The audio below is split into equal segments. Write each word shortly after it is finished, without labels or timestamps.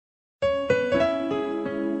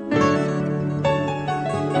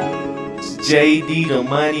JD the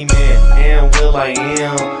money man, and Will I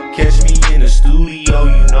am. Catch me in the studio,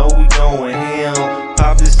 you know we going ham.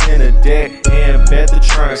 Pop this in the deck and bet the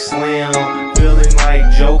trunk slam. Feeling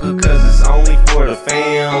like Joker cause it's only for the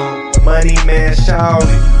fam. Money man shouted,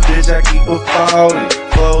 bitch I keep a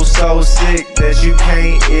 40. Flow so sick that you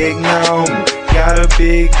can't ignore me. Got a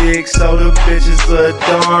big dick so the bitches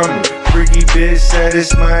adore me. Freaky bitch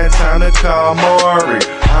satisfying, time to call Maury.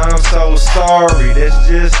 I'm so sorry, that's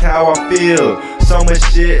just how I feel. So much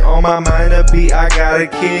shit on my mind, a beat I gotta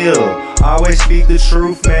kill. Always speak the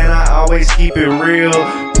truth, man, I always keep it real.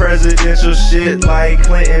 Presidential shit like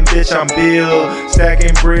Clinton, bitch, I'm Bill.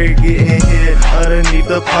 Stacking brick, getting hit underneath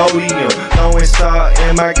the podium. Throwing salt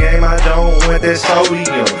in my game, I don't want that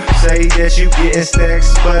sodium. Say that you getting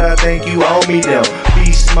stacks, but I think you owe me them.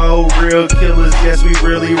 Beast mode, real killers, yes, we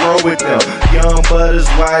really roll with them. Young Butters,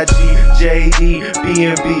 YG, JD,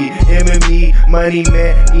 BNB, MME, Money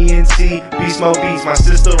Man, ENT, beastmodebeats. My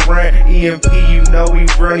sister ran EMP, you know we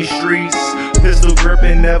run these streets. Pistol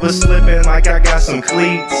gripping, never slipping like I got some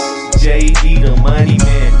cleats. JD the money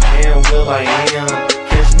man, and Will I am.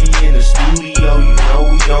 Catch me in the studio, you know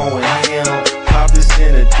we going ham. Pop this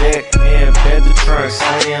in the deck and bet the trunk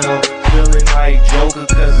slam. Feeling like Joker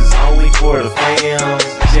cause it's only for the fams.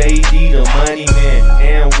 JD the money man,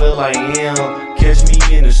 and Will I am. Catch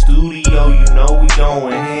me in the studio, you know we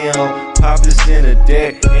going ham. Pop this in the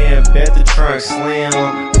deck and bet the trunk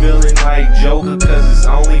slam. Feeling like Joker cause it's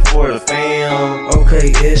only for the fam.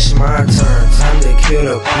 Okay, it's my turn, time to kill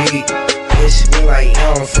the beat. It's Will I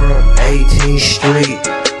am from 18th Street.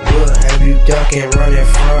 Will have you ducking, running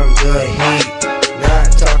from the heat.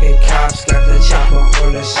 Not talking cops, got the chopper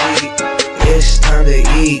on the seat. It's time to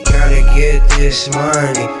eat, gotta get this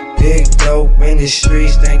money. Big dope in the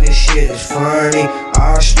streets, think this shit is funny.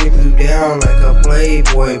 I'll strip you down like a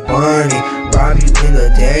Playboy bunny. Rob you in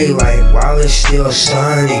the daylight while it's still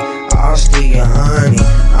sunny. I'll steal your honey.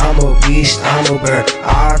 I'm a beast, I'm a bird,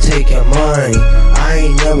 I'll take your money. I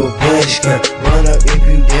ain't never been scared. Run up if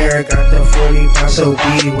you dare, got the 40 pounds, so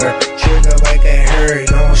beware. Trigger like a herd,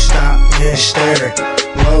 don't stop and stare.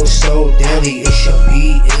 Blow so deadly, it should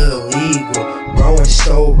be illegal. Growing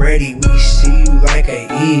so ready, we see you like an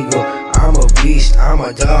eagle. I'm a beast, I'm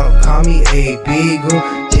a dog, call me a beagle.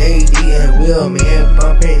 JD and Will, man,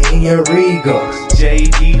 bumping in your Regal.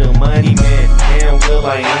 JD the money man, and Will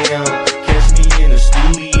I am. Catch me in the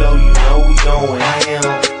studio, you know we going ham.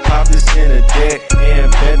 Pop this in the deck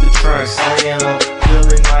and bet the trunk slam.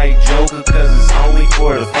 Feeling like Joker cause it's only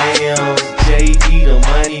for the fams. JD the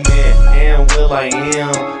money man, and Will I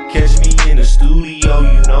am. Catch me in the studio,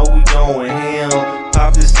 you know we going ham.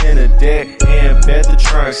 Pop this in the deck and bet the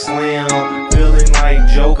trunk slam. Feeling like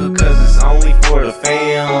Joker cause